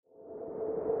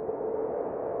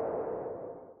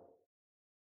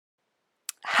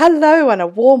Hello and a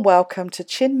warm welcome to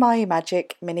Chinmayi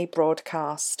Magic mini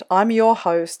broadcast. I'm your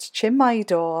host, Chinmayi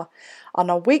Dor,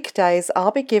 and on weekdays I'll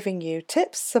be giving you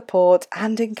tips, support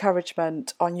and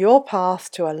encouragement on your path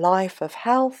to a life of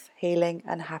health, healing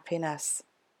and happiness.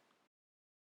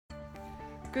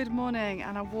 Good morning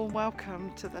and a warm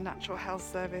welcome to the Natural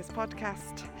Health Service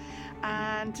podcast.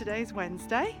 And today's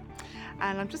Wednesday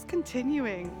and I'm just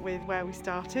continuing with where we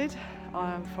started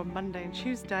from Monday and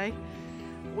Tuesday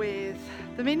with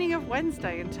the meaning of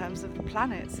Wednesday in terms of the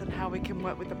planets and how we can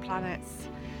work with the planets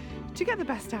to get the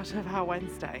best out of our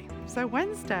Wednesday. So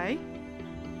Wednesday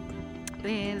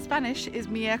in Spanish is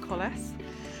miércoles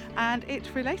and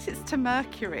it relates to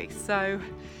Mercury. So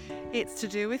it's to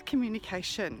do with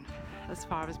communication as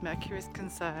far as Mercury is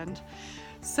concerned.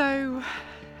 So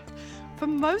for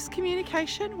most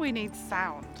communication we need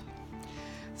sound.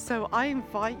 So I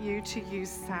invite you to use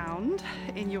sound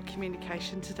in your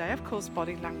communication today. Of course,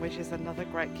 body language is another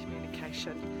great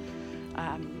communication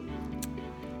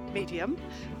medium,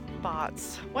 but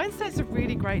Wednesday is a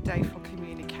really great day for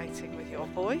communicating with your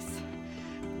voice,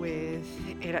 with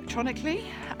electronically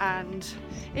and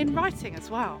in writing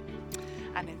as well,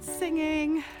 and in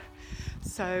singing.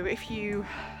 So if you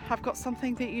have got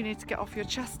something that you need to get off your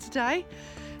chest today,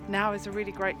 now is a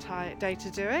really great day to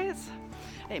do it.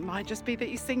 It might just be that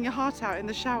you sing your heart out in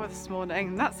the shower this morning,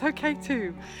 and that's okay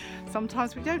too.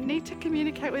 Sometimes we don't need to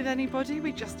communicate with anybody,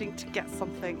 we just need to get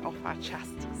something off our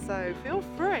chest. So feel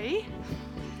free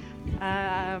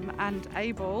and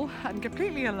able and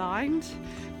completely aligned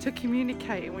to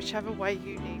communicate in whichever way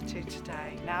you need to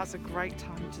today. Now's a great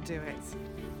time to do it.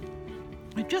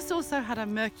 We've just also had a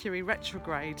Mercury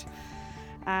retrograde,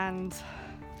 and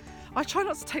I try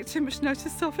not to take too much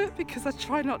notice of it because I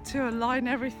try not to align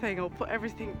everything or put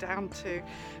everything down to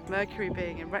Mercury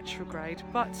being in retrograde.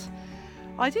 But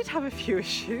I did have a few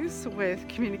issues with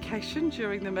communication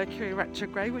during the Mercury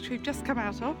retrograde, which we've just come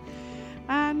out of.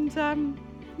 And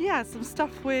some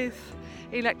stuff with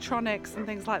electronics and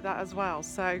things like that as well.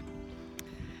 So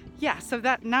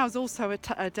that now is also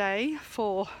a day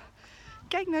for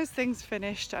getting those things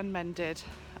finished and mended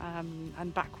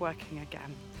and back working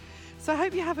again. So I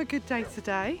hope you have a good day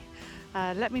today.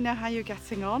 Let me know how you're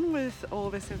getting on with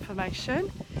all this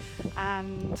information,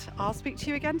 and I'll speak to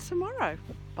you again tomorrow.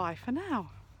 Bye for now.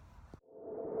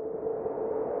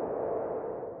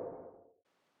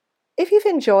 If you've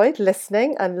enjoyed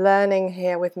listening and learning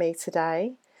here with me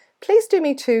today, please do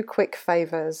me two quick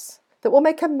favours that will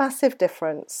make a massive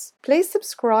difference. Please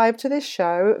subscribe to this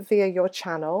show via your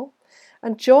channel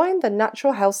and join the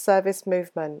Natural Health Service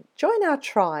movement. Join our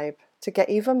tribe to get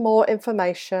even more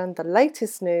information, the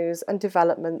latest news and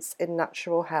developments in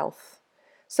natural health,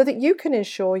 so that you can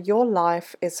ensure your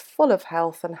life is full of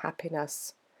health and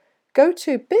happiness. Go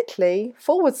to bit.ly/NHS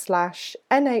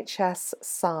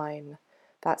sign.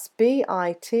 That's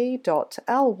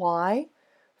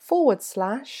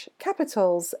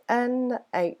bit.ly/capitals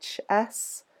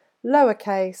NHS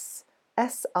lowercase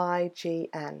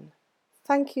SIGN.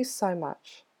 Thank you so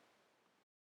much.